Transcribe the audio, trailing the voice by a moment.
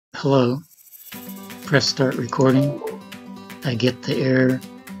Hello, press start recording. I get the error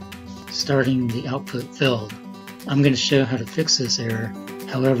starting the output failed. I'm going to show how to fix this error.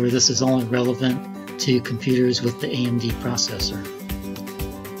 However, this is only relevant to computers with the AMD processor.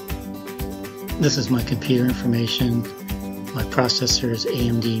 This is my computer information. My processor is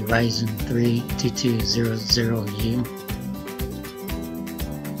AMD Ryzen 3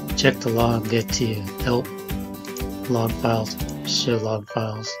 2200U. Check the log, get to Help, Log Files, Show Log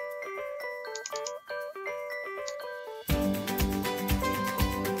Files.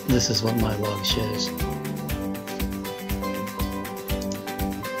 This is what my log shows.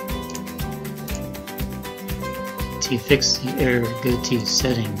 To fix the error, go to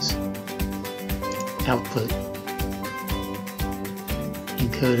Settings, Output,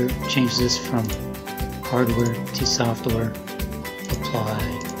 Encoder, change this from hardware to software,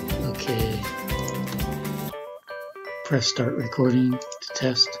 apply, OK. Press start recording to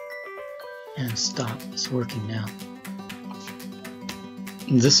test, and stop. It's working now.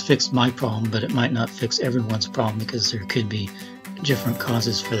 This fixed my problem, but it might not fix everyone's problem because there could be different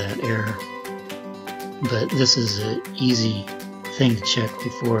causes for that error. But this is an easy thing to check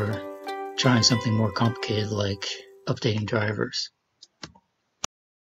before trying something more complicated like updating drivers.